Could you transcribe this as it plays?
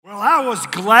I was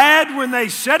glad when they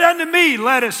said unto me,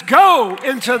 let us go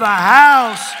into the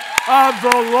house of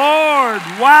the Lord.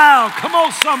 Wow, come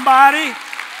on somebody.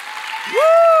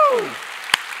 Woo!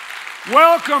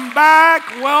 Welcome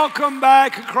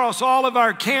back across all of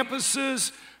our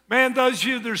campuses. Man, those of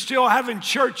you that are still having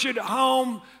church at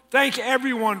home, thank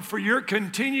everyone for your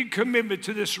continued commitment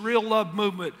to this real love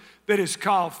movement that is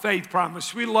called Faith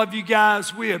Promise. We love you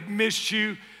guys. We have missed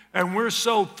you, and we're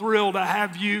so thrilled to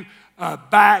have you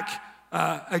back.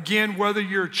 Again, whether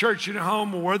you're church at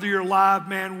home or whether you're live,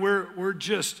 man, we're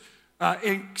just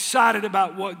excited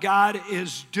about what God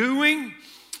is doing.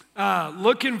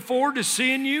 Looking forward to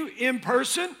seeing you in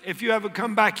person if you haven't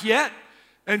come back yet.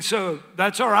 And so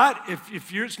that's all right.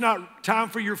 If it's not time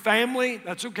for your family,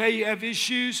 that's okay. You have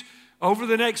issues. Over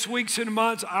the next weeks and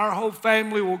months, our whole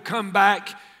family will come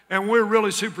back. And we're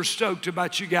really super stoked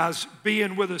about you guys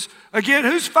being with us. Again,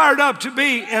 who's fired up to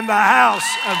be in the house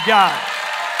of God?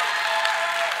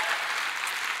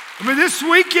 I mean, this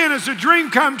weekend is a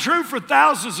dream come true for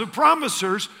thousands of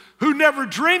promisers who never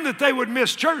dreamed that they would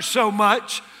miss church so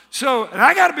much. So, and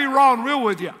I got to be raw and real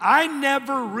with you. I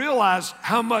never realized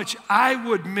how much I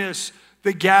would miss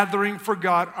the gathering for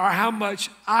God or how much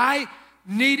I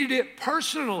needed it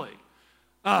personally.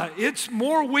 It's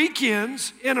more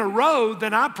weekends in a row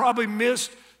than I probably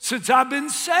missed since I've been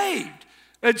saved.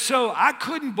 And so I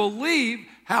couldn't believe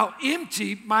how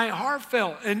empty my heart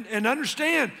felt. And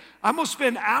understand, I'm going to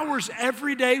spend hours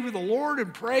every day with the Lord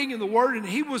and praying in the Word, and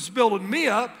He was building me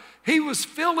up. He was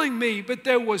filling me, but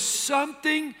there was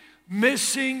something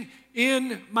missing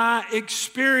in my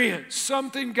experience,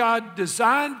 something God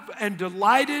designed and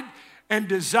delighted and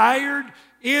desired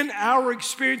in our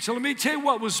experience. So let me tell you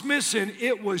what was missing.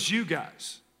 It was you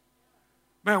guys.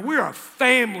 Man, we're a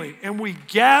family, and we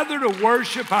gather to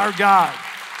worship our God.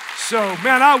 So,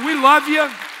 man, we love you.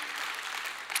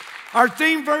 Our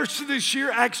theme verse for this year,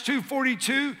 Acts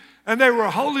 2:42, and they were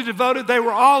wholly devoted. They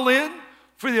were all in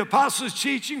for the apostles'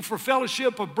 teaching, for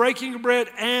fellowship, of breaking of bread,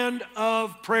 and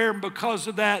of prayer. And because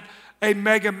of that, a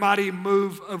mega mighty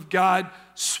move of God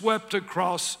swept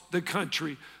across the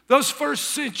country. Those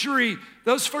first century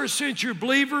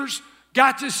believers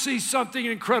got to see something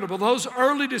incredible. Those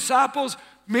early disciples,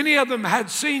 many of them had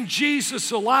seen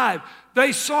Jesus alive.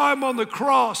 They saw him on the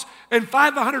cross, and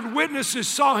 500 witnesses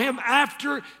saw him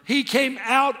after he came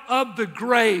out of the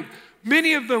grave.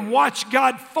 Many of them watched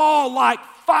God fall like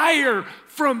fire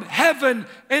from heaven,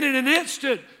 and in an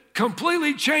instant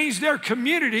completely changed their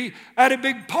community at a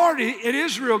big party in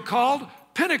Israel called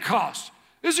Pentecost.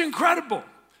 It's incredible.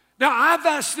 Now, I've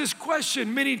asked this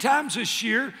question many times this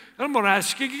year, and I'm going to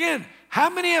ask it again. How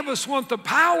many of us want the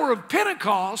power of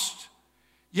Pentecost,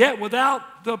 yet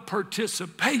without the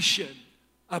participation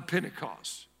of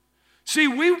Pentecost? See,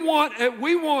 we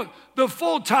want the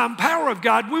full-time power of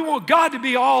God. We want God to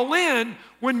be all in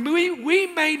when we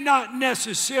may not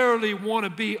necessarily want to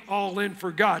be all in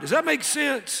for God. Does that make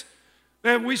sense?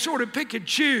 And we sort of pick and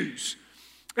choose.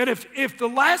 And if the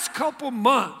last couple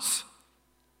months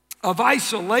of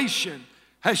isolation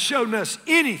has shown us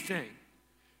anything,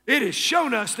 it has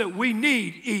shown us that we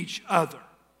need each other.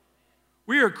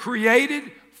 We are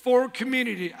created for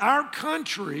community. Our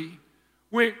country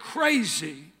went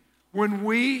crazy when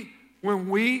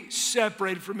we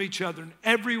separated from each other in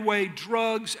every way,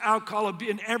 drugs, alcohol,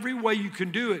 in every way you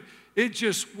can do it. It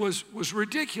just was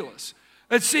ridiculous.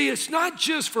 And see, it's not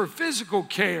just for physical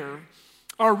care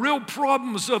or real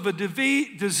problems of a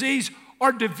disease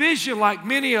or division like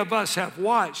many of us have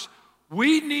watched.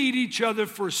 We need each other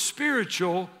for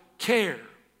spiritual care.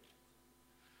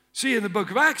 See, in the book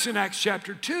of Acts, in Acts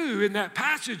chapter 2, in that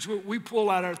passage where we pull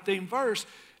out our theme verse,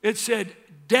 it said,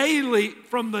 daily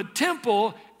from the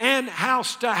temple and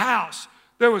house to house.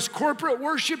 There was corporate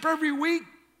worship every week.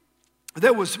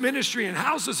 There was ministry in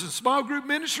houses and small group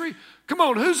ministry. Come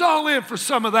on, who's all in for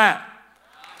some of that?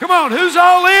 Come on, who's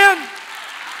all in?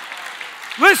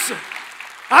 Listen,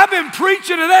 I've been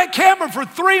preaching to that camera for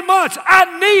 3 months.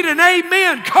 I need an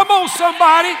amen. Come on,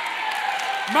 somebody.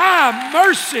 My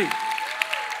mercy.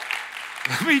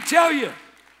 Let me tell you,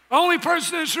 the only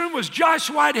person in this room was Josh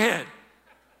Whitehead.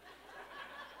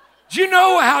 Do you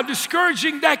know how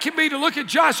discouraging that can be to look at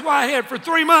Josh Whitehead for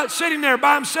 3 months sitting there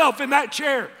by himself in that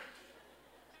chair?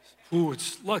 Ooh,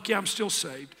 it's lucky I'm still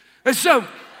saved. And so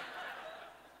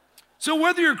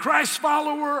whether you're a Christ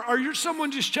follower or you're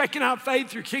someone just checking out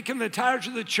faith, you're kicking the tires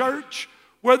of the church,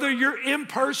 whether you're in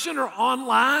person or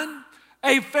online,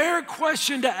 a fair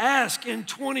question to ask in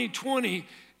 2020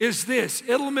 is this.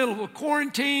 In the middle of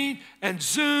quarantine and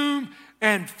Zoom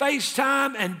and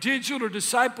FaceTime and digital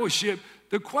discipleship,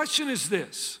 the question is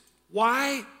this: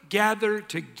 why gather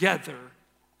together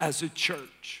as a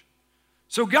church?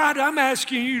 So God, I'm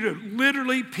asking you to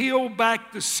literally peel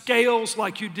back the scales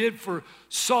like you did for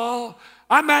Saul.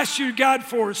 I'm asking you, God,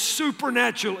 for a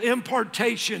supernatural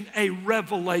impartation, a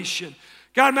revelation.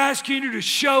 God, I'm asking you to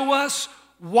show us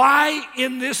why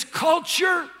in this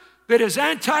culture that is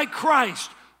anti-Christ,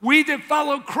 we that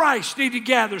follow Christ need to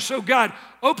gather. So God,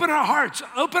 open our hearts,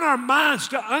 open our minds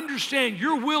to understand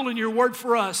your will and your word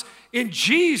for us. In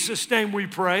Jesus' name we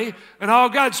pray. And all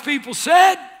God's people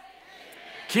said, amen.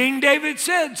 King David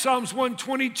said, Psalms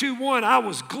 122:1, I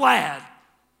was glad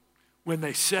when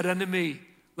they said unto me,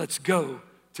 let's go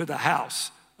to the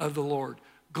house of the Lord.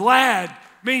 Glad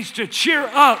means to cheer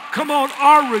up. Come on,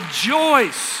 or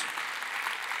rejoice.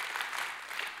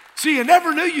 See, you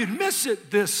never knew you'd miss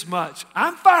it this much.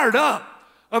 I'm fired up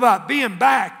about being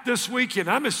back this weekend.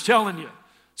 I'm just telling you.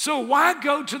 So why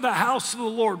go to the house of the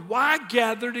Lord? Why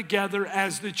gather together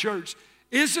as the church?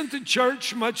 Isn't the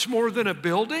church much more than a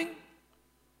building?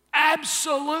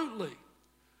 Absolutely.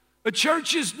 A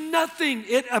church is nothing.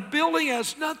 A building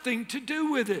has nothing to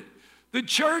do with it. The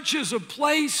church is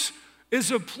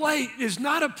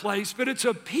not a place, but it's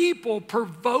a people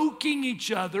provoking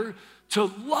each other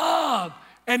to love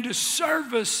and to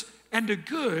service and to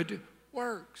good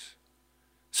works.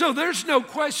 So there's no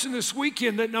question this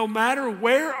weekend that no matter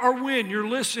where or when you're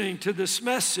listening to this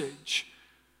message,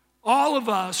 all of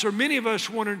us, or many of us,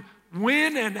 wondering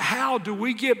when and how do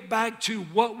we get back to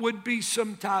what would be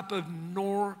some type of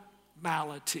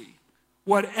normality,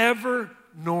 whatever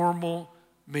normal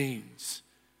means.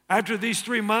 After these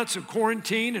 3 months of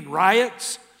quarantine and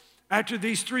riots, after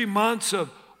these 3 months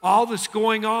of all that's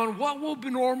going on, what will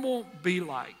normal be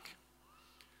like?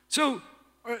 So,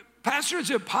 Pastor, is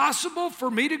it possible for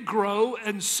me to grow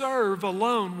and serve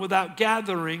alone without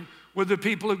gathering with the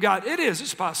people of God? It is.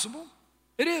 It's possible.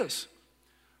 It is.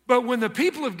 But when the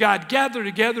people of God gather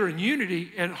together in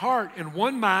unity and heart, in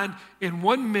one mind, in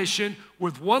one mission,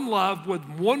 with one love, with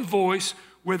one voice,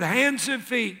 with hands and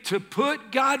feet to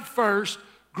put God first,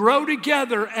 grow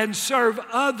together and serve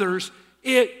others,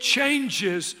 it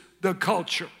changes the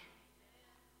culture.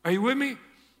 Are you with me?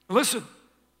 Listen,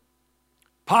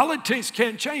 politics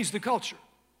can't change the culture.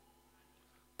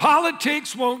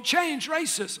 Politics won't change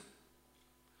racism.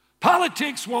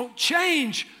 Politics won't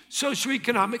change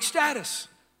socioeconomic status.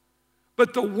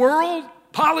 But the world,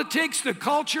 politics, the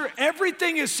culture,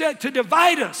 everything is set to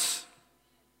divide us.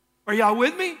 Are y'all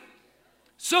with me?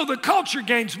 So the culture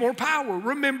gains more power.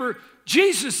 Remember,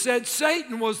 Jesus said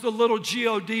Satan was the little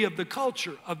G-O-D of the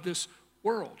culture of this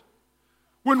world.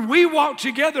 When we walk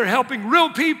together helping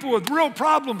real people with real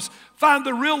problems find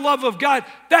the real love of God,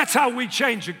 that's how we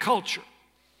change a culture.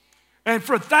 And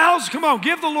for thousands, come on,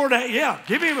 give the Lord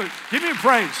give him a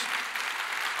praise.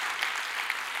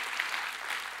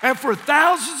 And for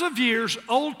thousands of years,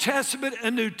 Old Testament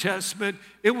and New Testament,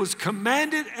 it was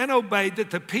commanded and obeyed that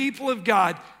the people of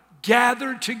God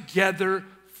gathered together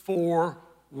for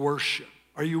worship.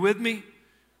 Are you with me?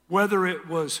 Whether it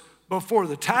was before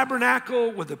the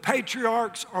tabernacle with the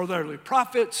patriarchs or the early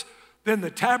prophets, then the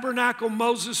tabernacle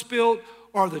Moses built,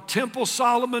 or the temple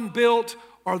Solomon built,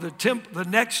 or the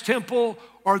next temple,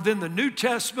 or then the New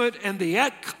Testament and the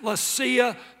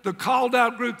ecclesia, the called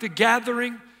out group, the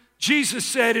gathering. Jesus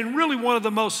said in really one of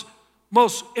the most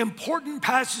important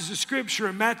passages of Scripture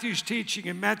in Matthew's teaching,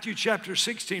 in Matthew chapter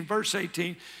 16, verse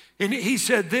 18, and he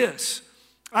said this,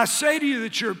 I say to you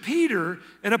that you're Peter,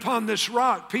 and upon this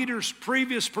rock, Peter's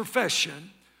previous profession,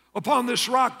 upon this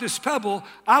rock, this pebble,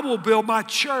 I will build my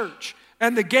church,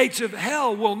 and the gates of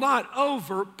hell will not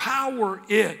overpower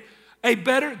it.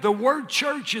 The word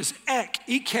church is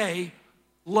ecclesia.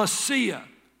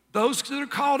 Those that are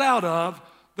called out of,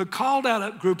 the called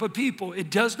out group of people. It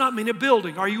does not mean a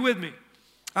building. Are you with me?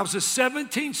 That was a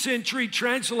 17th century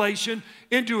translation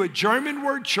into a German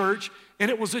word church,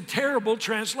 and it was a terrible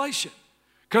translation.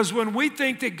 Because when we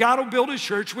think that God will build a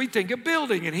church, we think a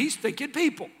building, and he's thinking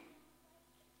people.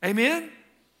 Amen?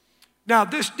 Now,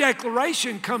 this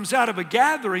declaration comes out of a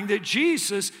gathering that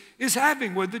Jesus is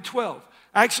having with the 12.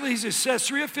 Actually, he's at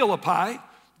Caesarea Philippi,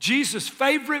 Jesus'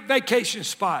 favorite vacation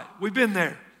spot. We've been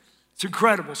there. It's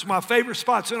incredible. It's my favorite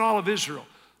spots in all of Israel.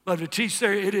 Love to teach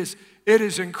there. It is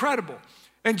incredible.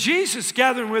 And Jesus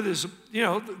gathering with his,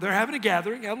 they're having a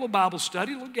gathering, have a little Bible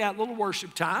study, a little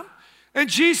worship time. And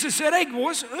Jesus said, hey,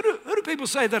 boys, who do people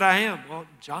say that I am? Well,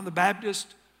 John the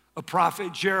Baptist, a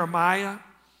prophet, Jeremiah,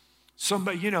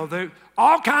 somebody,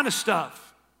 all kind of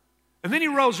stuff. And then he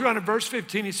rolls around in verse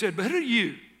 15, he said, but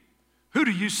who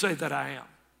do you say that I am?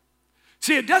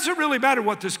 See, it doesn't really matter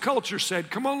what this culture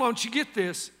said. Come on, don't you get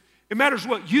this? It matters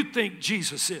what you think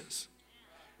Jesus is.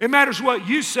 It matters what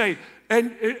you say.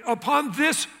 And upon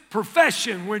this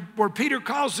profession, where Peter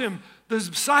calls him the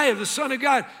Messiah, the Son of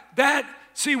God.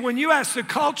 See, when you ask the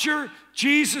culture,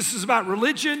 Jesus is about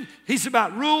religion. He's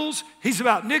about rules. He's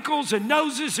about nickels and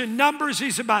noses and numbers.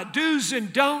 He's about do's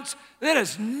and don'ts. That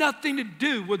has nothing to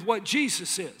do with what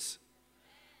Jesus is.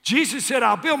 Jesus said,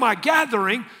 I'll build my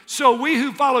gathering so we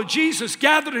who follow Jesus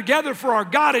gather together for our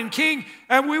God and King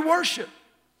and we worship.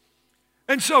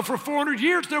 And so for 400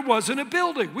 years, there wasn't a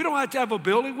building. We don't have to have a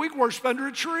building. We can worship under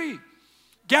a tree.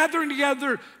 Gathering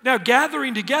together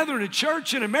in a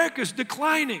church in America is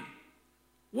declining.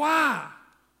 Why?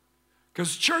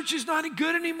 Because church is not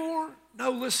good anymore?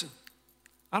 No, listen.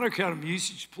 I don't care how the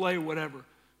music play or whatever.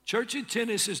 Church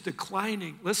attendance is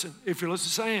declining. Listen, if you're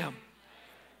listening, say I am.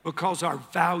 Because our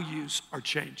values are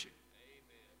changing.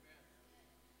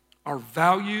 Our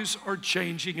values are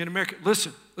changing in America.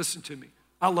 Listen to me.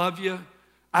 I love you.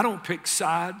 I don't pick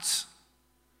sides.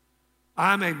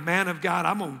 I'm a man of God.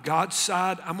 I'm on God's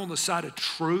side. I'm on the side of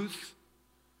truth.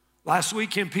 Last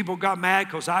weekend, people got mad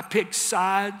because I picked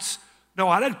sides. No,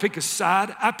 I didn't pick a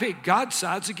side. I picked God's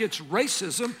sides against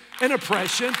racism and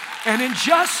oppression and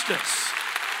injustice.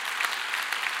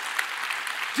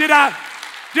 Did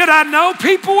I know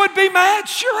people would be mad?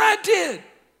 Sure I did.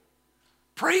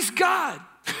 Praise God.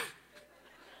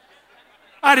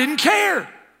 I didn't care.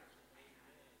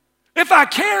 If I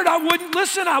cared, I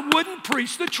wouldn't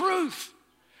preach the truth.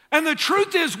 And the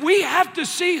truth is, we have to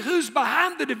see who's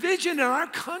behind the division in our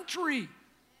country.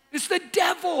 It's the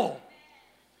devil.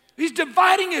 He's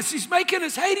dividing us. He's making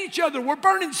us hate each other. We're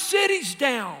burning cities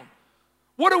down.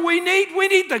 What do we need? We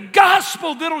need the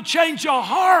gospel that'll change your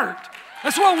heart.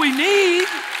 That's what we need.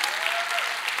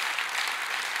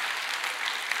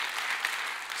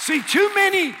 See, too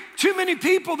many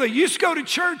people that used to go to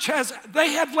church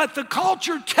they have let the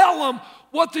culture tell them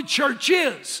what the church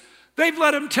is. They've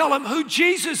let them tell them who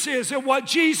Jesus is and what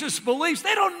Jesus believes.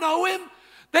 They don't know him.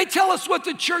 They tell us what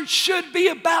the church should be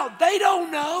about. They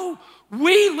don't know.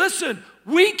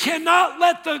 We cannot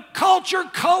let the culture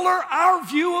color our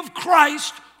view of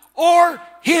Christ or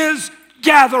his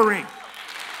gathering.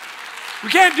 We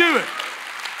can't do it.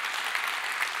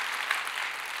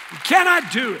 We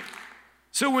cannot do it.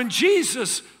 So when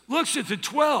Jesus looks at the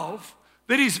 12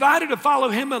 that he's invited to follow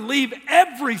him and leave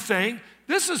everything,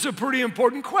 this is a pretty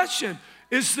important question.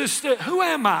 Who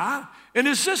am I? And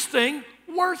is this thing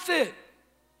worth it?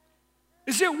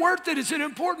 Is it worth it? Is it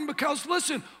important? Because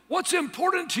listen, what's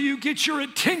important to you gets your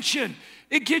attention.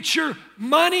 It gets your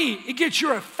money. It gets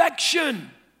your affection.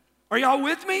 Are y'all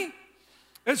with me?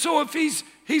 And so if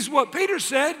he's what Peter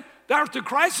said, thou art the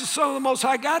Christ, the Son of the Most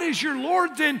High God, is your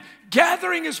Lord, then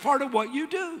gathering is part of what you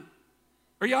do.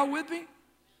 Are y'all with me?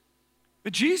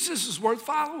 But Jesus is worth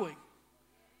following.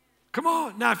 Come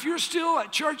on. Now, if you're still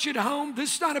at church at home,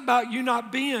 this is not about you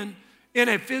not being in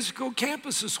a physical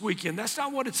campus this weekend. That's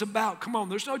not what it's about. Come on,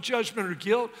 there's no judgment or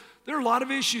guilt. There are a lot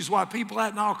of issues why people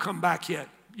hadn't all come back yet.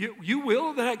 You will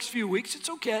in the next few weeks. It's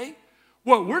okay.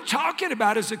 What we're talking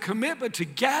about is a commitment to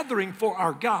gathering for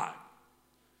our God.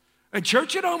 And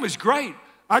church at home is great.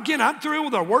 Again, I'm thrilled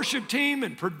with our worship team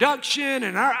and production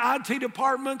and our IT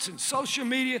departments and social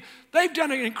media. They've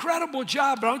done an incredible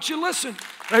job, but don't you listen?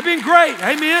 They've been great.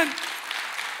 Amen?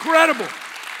 Incredible.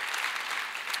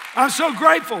 I'm so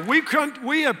grateful.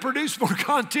 We have produced more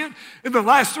content in the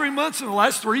last 3 months than the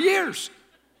last 3 years.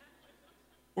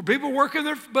 Where people working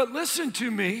there, but listen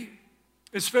to me,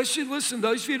 especially those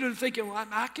of you that are thinking, well,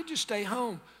 I could just stay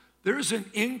home. There is an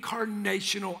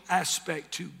incarnational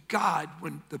aspect to God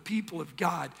when the people of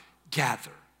God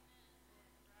gather.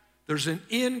 There's an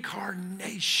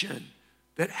incarnation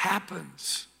that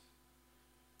happens.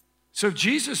 So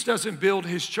Jesus doesn't build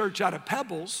his church out of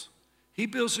pebbles. He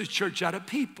builds his church out of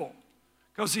people.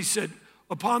 Because he said,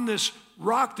 upon this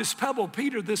rock, this pebble,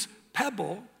 Peter, this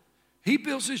pebble, he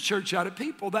builds his church out of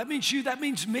people. That means you, that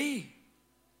means me.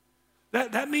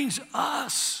 That means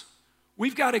us.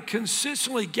 We've got to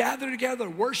consistently gather together,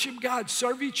 worship God,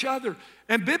 serve each other.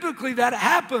 And biblically, that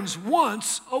happens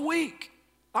once a week.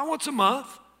 Not once a month.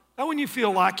 Not when you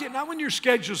feel like it. Not when your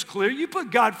schedule's clear. You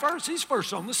put God first. He's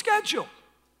first on the schedule.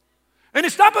 And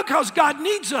it's not because God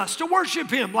needs us to worship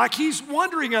him like he's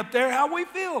wondering up there how we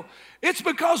feel. It's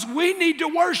because we need to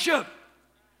worship.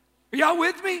 Are y'all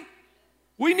with me?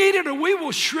 We need it or we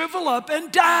will shrivel up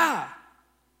and die.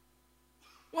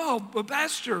 Well, but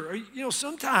Pastor,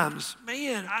 sometimes,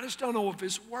 man, I just don't know if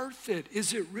it's worth it.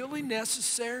 Is it really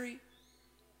necessary?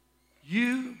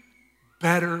 You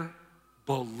better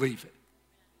believe it.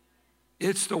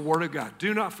 It's the Word of God.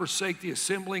 Do not forsake the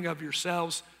assembling of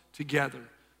yourselves together.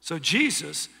 So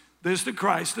Jesus is the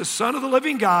Christ, the Son of the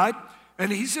living God,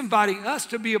 and he's inviting us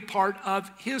to be a part of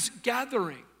his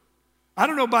gathering. I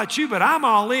don't know about you, but I'm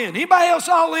all in. Anybody else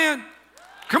all in?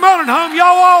 Come on at home, y'all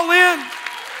all in?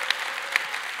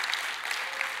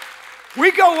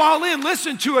 We go all in,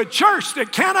 listen, to a church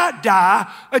that cannot die,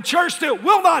 a church that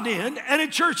will not end, and a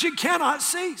church that cannot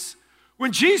cease.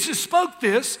 When Jesus spoke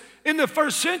this in the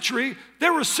first century,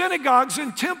 there were synagogues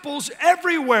and temples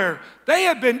everywhere. They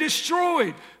had been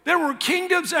destroyed. There were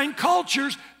kingdoms and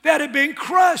cultures that had been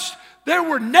crushed. There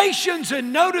were nations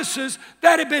and notices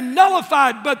that had been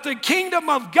nullified, but the kingdom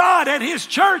of God and His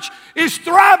church is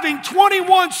thriving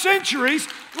 21 centuries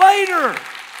later.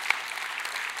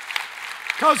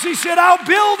 Because He said, I'll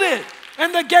build it,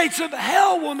 and the gates of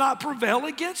hell will not prevail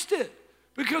against it.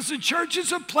 Because the church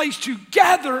is a place to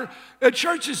gather. A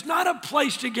church is not a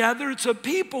place to gather, it's a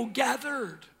people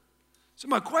gathered. So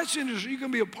my question is, are you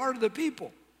going to be a part of the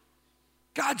people?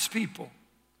 God's people.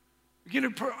 You're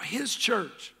going to His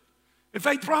church. And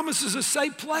Faith Promise is a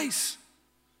safe place.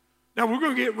 Now we're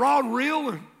going to get raw and real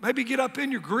and maybe get up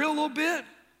in your grill a little bit.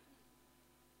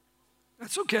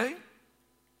 That's okay.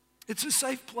 It's a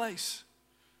safe place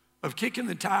of kicking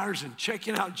the tires and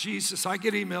checking out Jesus. I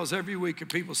get emails every week of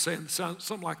people saying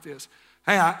something like this.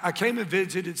 Hey, I came and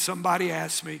visited, somebody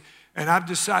asked me, and I've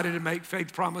decided to make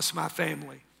Faith Promise my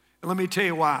family. And let me tell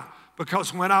you why.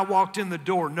 Because when I walked in the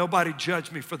door, nobody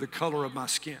judged me for the color of my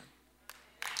skin.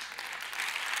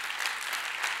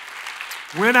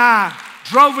 When I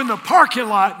drove in the parking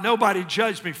lot, nobody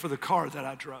judged me for the car that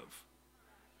I drove.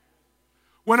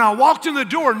 When I walked in the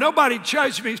door, nobody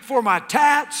judged me for my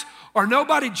tats, or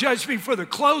nobody judged me for the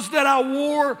clothes that I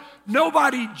wore.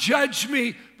 Nobody judged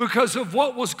me because of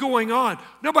what was going on.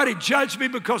 Nobody judged me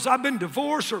because I've been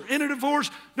divorced or in a divorce.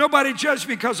 Nobody judged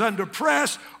me because I'm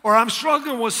depressed or I'm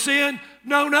struggling with sin.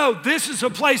 No, this is a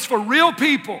place for real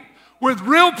people with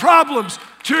real problems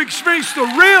to experience the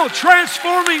real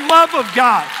transforming love of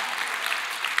God.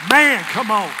 Man,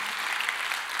 come on.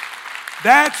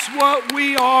 That's what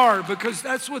we are, because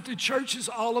that's what the church is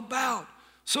all about.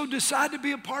 So decide to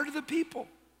be a part of the people.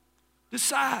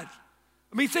 Decide.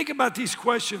 I mean, think about these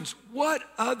questions. What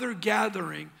other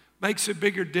gathering makes a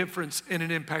bigger difference and an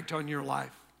impact on your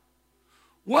life?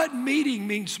 What meeting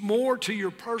means more to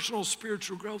your personal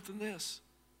spiritual growth than this?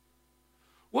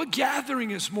 What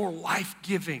gathering is more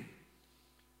life-giving?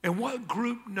 And what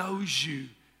group knows you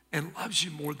and loves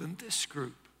you more than this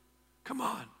group? Come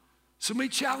on. So let me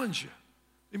challenge you.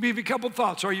 Let me give you a couple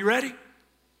thoughts. Are you ready?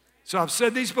 So I've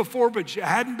said these before, but you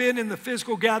hadn't been in the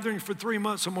physical gathering for 3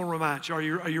 months. I'm going to remind you. Are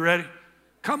you ready?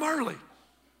 Come early.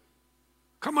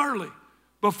 Come early.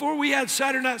 Before we had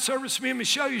Saturday night service, me and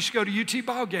Michelle used to go to UT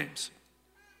ball games.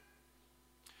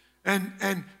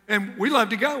 And we love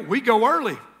to go. We go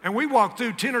early, and we walk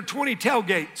through 10 or 20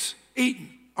 tailgates, eating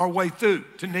our way through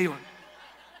to Neyland.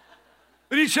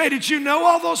 And you say, did you know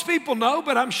all those people? No,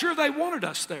 but I'm sure they wanted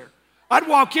us there. I'd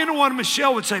walk into one, and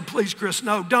Michelle would say, please, Chris,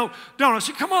 no, don't. I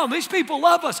said, come on, these people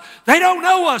love us. They don't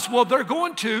know us. Well, they're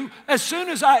going to as soon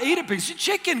as I eat a piece of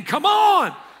chicken. Come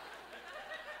on.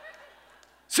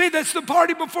 See, that's the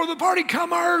party before the party.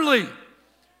 Come early.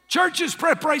 Church's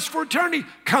preparation for eternity.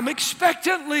 Come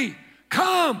expectantly.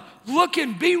 Come, look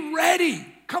and be ready.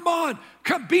 Come on,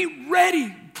 come, be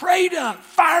ready, prayed up,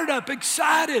 fired up,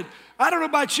 excited. I don't know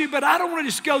about you, but I don't want to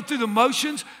just go through the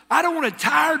motions. I don't want a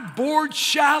tired, bored,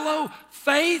 shallow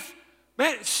faith.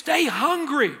 Man, stay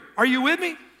hungry. Are you with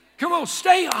me? Come on,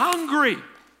 stay hungry.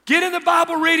 Get in the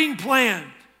Bible reading plan.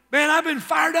 Man, I've been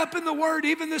fired up in the Word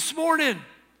even this morning.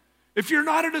 If you're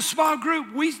not in a small group,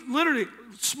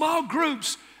 small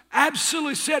groups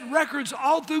absolutely set records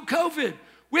all through COVID.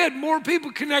 We had more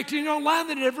people connecting online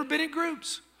than had ever been in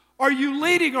groups. Are you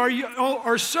leading? Are you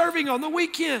serving on the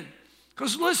weekend?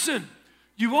 Because listen,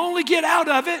 you only get out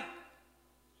of it.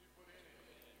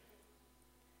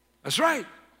 That's right.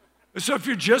 And so if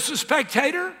you're just a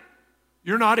spectator,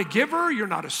 you're not a giver, you're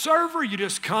not a server, you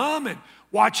just come and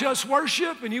watch us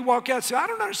worship, and you walk out and say, I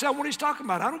don't understand what he's talking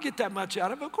about. I don't get that much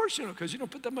out of it. Of course you don't, because you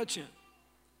don't put that much in.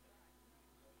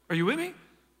 Are you with me?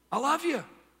 I love you.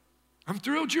 I'm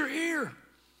thrilled you're here.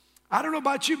 I don't know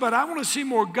about you, but I want to see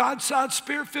more God-sized,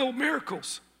 Spirit-filled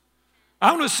miracles.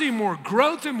 I want to see more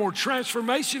growth and more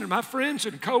transformation in my friends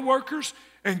and coworkers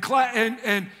and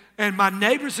my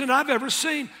neighbors than I've ever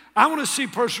seen. I want to see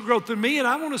personal growth in me, and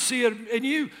I want to see it in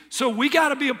you. So we got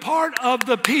to be a part of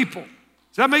the people.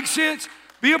 Does that make sense?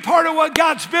 Be a part of what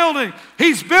God's building.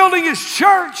 He's building His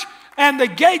church, and the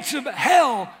gates of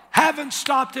hell haven't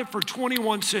stopped it for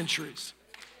 21 centuries.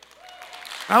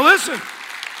 Now listen,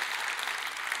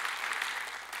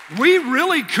 we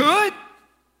really could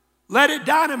let it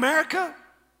die in America.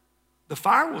 The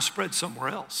fire will spread somewhere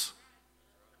else.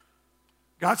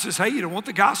 God says, hey, you don't want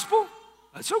the gospel?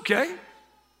 That's okay.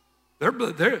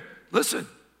 Listen,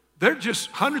 There are just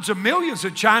hundreds of millions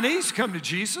of Chinese come to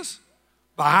Jesus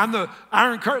behind the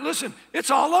Iron Curtain. Listen,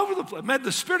 it's all over the place. Man,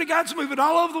 the Spirit of God's moving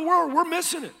all over the world. We're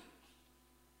missing it.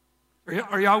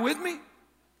 Are y'all with me?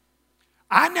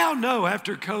 I now know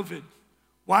after COVID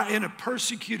why in a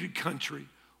persecuted country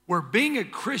where being a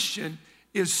Christian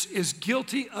is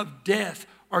guilty of death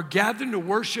or gathering to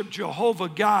worship Jehovah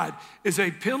God is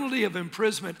a penalty of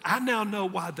imprisonment. I now know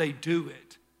why they do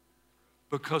it.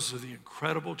 Because of the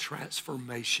incredible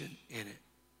transformation in it.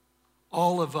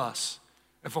 All of us,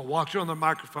 if I walked on the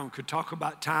microphone, could talk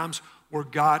about times where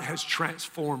God has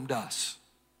transformed us.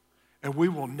 And we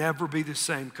will never be the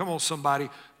same. Come on, somebody,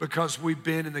 because we've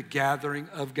been in the gathering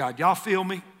of God. Y'all feel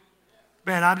me?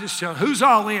 Man, I'm just telling you, who's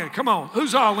all in? Come on,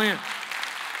 who's all in?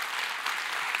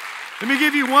 Let me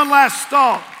give you one last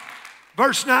thought.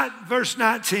 Verse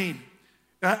 19.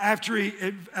 After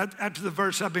the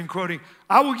verse I've been quoting,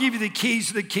 I will give you the keys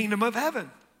to the kingdom of heaven.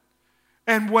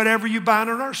 And whatever you bind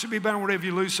on earth shall be bound, whatever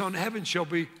you loose on heaven shall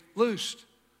be loosed.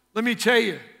 Let me tell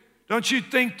you, don't you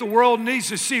think the world needs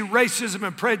to see racism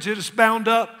and prejudice bound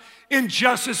up?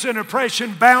 Injustice and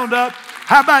oppression bound up?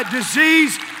 How about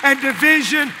disease and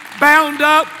division bound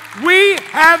up? We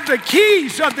have the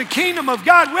keys of the kingdom of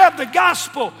God. We have the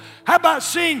gospel. How about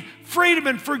seeing freedom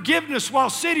and forgiveness while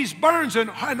cities burn and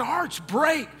hearts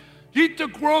break? Do you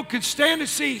think the world could stand to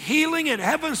see healing and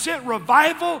heaven-sent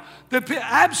revival?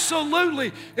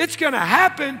 Absolutely. It's going to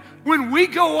happen when we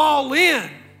go all in.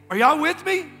 Are y'all with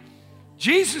me?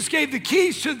 Jesus gave the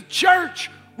keys to the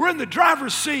church. We're in the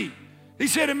driver's seat. He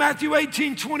said in Matthew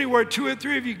 18:20, where 2 or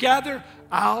 3 of you gather,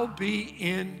 I'll be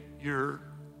in your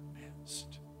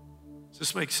midst. Does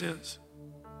this make sense?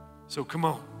 So come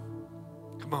on.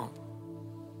 Come on.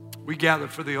 We gather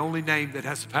for the only name that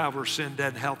has the power of sin,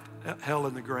 death, hell,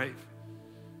 and the grave.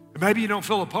 And maybe you don't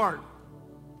feel a part.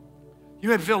 You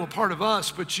may feel a part of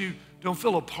us, but you don't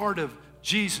feel a part of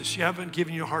Jesus. You haven't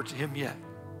given your heart to him yet.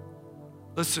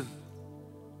 Listen,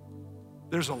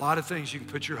 there's a lot of things you can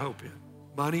put your hope in.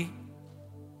 Money,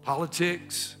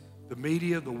 politics, the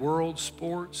media, the world,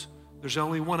 sports. There's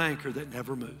only one anchor that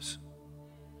never moves,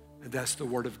 and that's the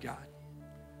Word of God.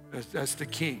 That's the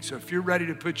King. So if you're ready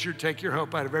to take your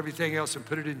hope out of everything else and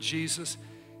put it in Jesus,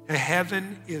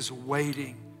 heaven is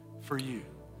waiting for you.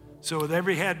 So with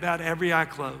every head bowed, every eye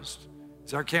closed,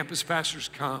 as our campus pastors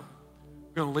come,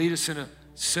 we're going to lead us in a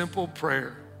simple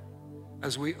prayer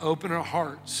as we open our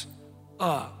hearts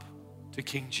up to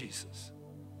King Jesus.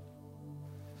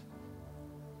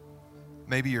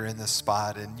 Maybe you're in this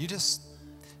spot and you just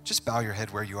bow your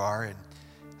head where you are, and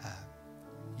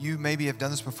you maybe have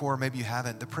done this before, maybe you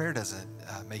haven't. The prayer doesn't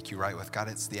make you right with God.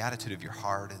 It's the attitude of your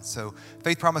heart. And so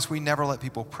Faith Promise, we never let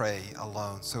people pray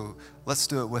alone. So let's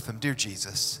do it with them. Dear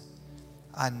Jesus,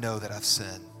 I know that I've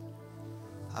sinned.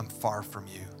 I'm far from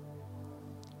you.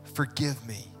 Forgive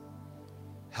me.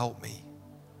 Help me,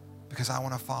 because I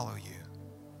want to follow you.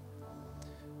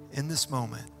 In this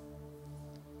moment,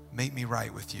 make me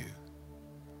right with you.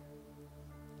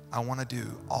 I want to do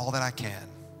all that I can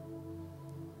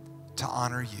to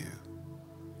honor you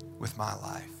with my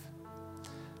life.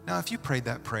 Now, if you prayed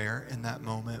that prayer in that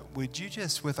moment, would you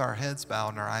just, with our heads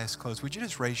bowed and our eyes closed, would you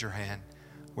just raise your hand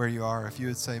where you are? If you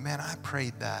would say, man, I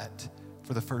prayed that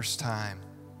for the first time.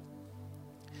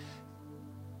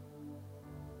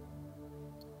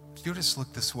 If you'll just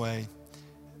look this way,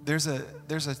 there's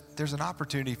an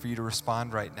opportunity for you to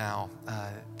respond right now.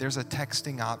 There's a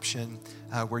texting option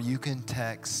where you can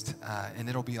text, and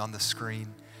it'll be on the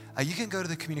screen. You can go to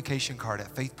the communication card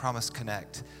at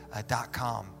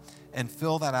faithpromiseconnect.com and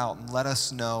fill that out and let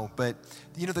us know. But,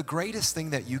 you know, the greatest thing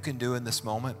that you can do in this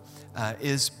moment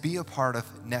is be a part of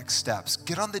next steps.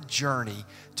 Get on the journey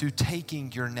to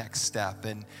taking your next step.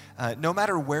 And no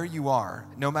matter where you are,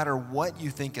 no matter what you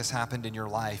think has happened in your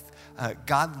life,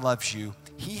 God loves you.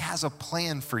 He has a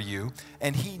plan for you,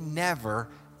 and he never,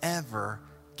 ever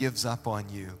gives up on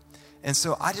you. And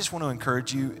so I just want to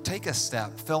encourage you, take a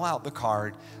step, fill out the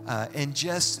card, and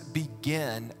just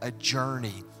begin a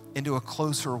journey into a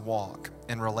closer walk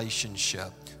and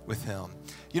relationship with him.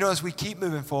 You know, as we keep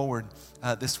moving forward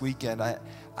this weekend,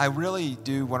 I really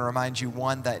do want to remind you,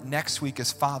 one, that next week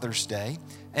is Father's Day.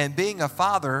 And being a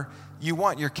father, you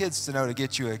want your kids to know to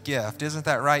get you a gift. Isn't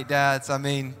that right, dads? I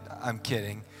mean, I'm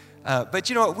kidding. But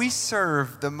you know what? We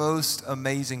serve the most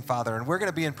amazing Father, and we're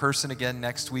going to be in person again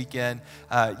next weekend.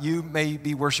 You may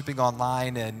be worshiping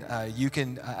online, and you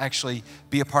can actually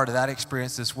be a part of that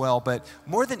experience as well. But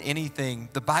more than anything,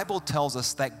 the Bible tells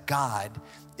us that God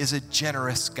is a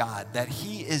generous God, that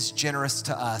he is generous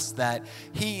to us, that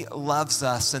he loves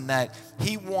us, and that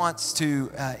he wants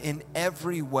to, in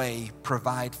every way,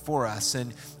 provide for us.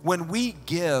 And when we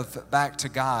give back to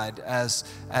God, as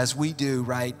we do,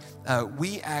 right,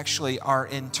 we actually are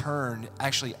in turn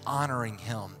actually honoring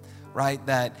him, right?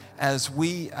 That as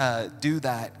we do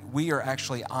that, we are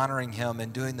actually honoring him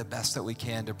and doing the best that we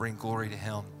can to bring glory to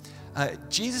him.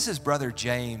 Jesus' brother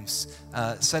James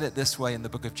said it this way in the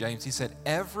book of James. He said,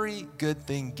 every good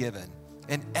thing given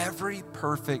and every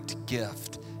perfect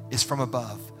gift is from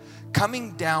above,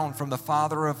 coming down from the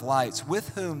Father of lights, with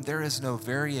whom there is no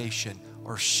variation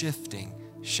or shifting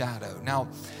shadow. Now,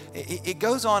 it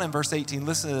goes on in verse 18.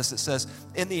 Listen to this. It says,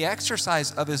 in the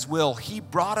exercise of his will, he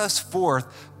brought us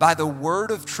forth by the word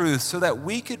of truth so that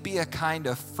we could be a kind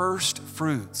of first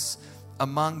fruits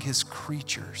among his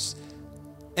creatures.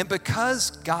 And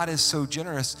because God is so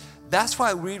generous, that's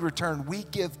why we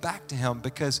give back to him,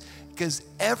 because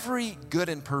every good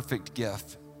and perfect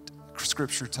gift,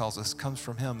 Scripture tells us, comes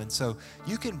from him. And so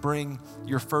you can bring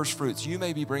your first fruits. You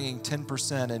may be bringing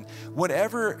 10%, and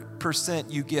whatever percent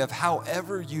you give,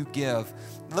 however you give,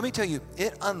 let me tell you,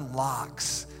 it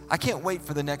unlocks. I can't wait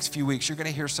for the next few weeks. You're going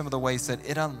to hear some of the ways that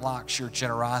it unlocks your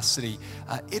generosity.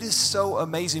 It is so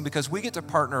amazing because we get to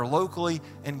partner locally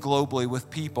and globally with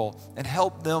people and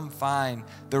help them find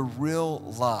the real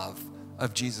love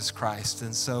of Jesus Christ.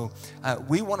 And so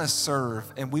we want to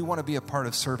serve, and we want to be a part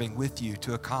of serving with you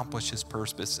to accomplish his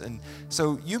purpose. And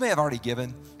so you may have already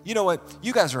given. You know what?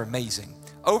 You guys are amazing.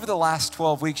 Over the last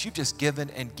 12 weeks, you've just given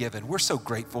and given. We're so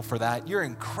grateful for that. You're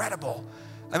incredible.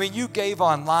 I mean, you gave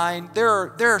online.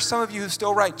 There are some of you who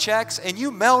still write checks, and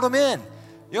you mailed them in.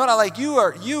 You know what? Like, you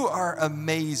are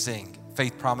amazing,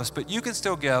 Faith Promise. But you can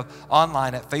still give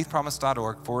online at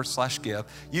faithpromise.org/give.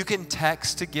 You can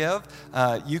text to give.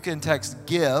 You can text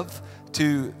give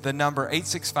to the number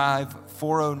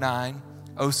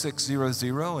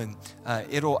 865-409-0600, and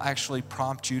it'll actually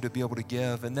prompt you to be able to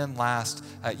give. And then last,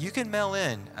 you can mail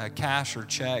in cash or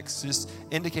checks. Just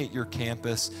indicate your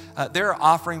campus. There are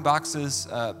offering buckets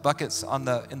in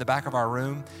the back of our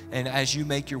room, and as you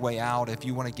make your way out, if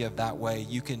you want to give that way,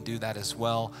 you can do that as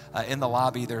well. In the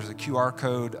lobby, there's a QR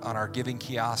code on our giving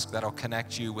kiosk that'll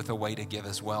connect you with a way to give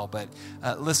as well. But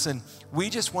listen,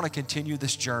 we just want to continue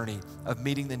this journey of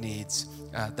meeting the needs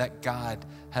that God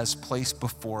has placed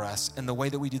before us, and the way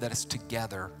that we do that is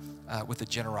together with the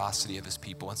generosity of his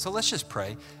people. And so let's just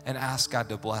pray and ask God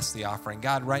to bless the offering.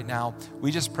 God, right now,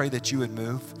 we just pray that you would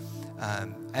move.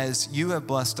 As you have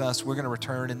blessed us, we're going to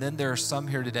return. And then there are some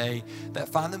here today that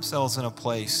find themselves in a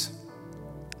place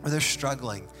where they're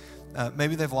struggling.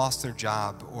 Maybe they've lost their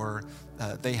job, or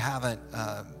they haven't,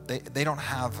 they don't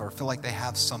have, or feel like they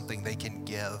have something they can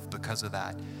give because of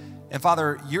that. And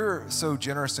Father, you're so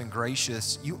generous and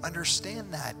gracious. You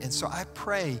understand that. And so I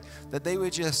pray that they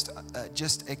would just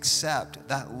accept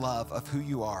that love of who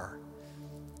you are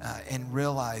and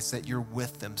realize that you're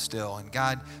with them still. And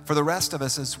God, for the rest of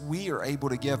us, as we are able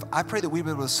to give, I pray that we be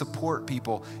able to support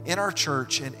people in our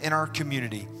church and in our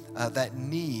community that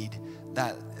need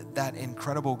that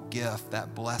incredible gift,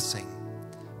 that blessing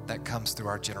that comes through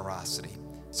our generosity.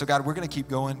 So God, we're going to keep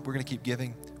going. We're going to keep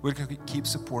giving. We're going to keep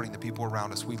supporting the people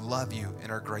around us. We love you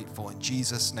and are grateful. In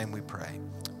Jesus' name we pray.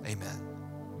 Amen.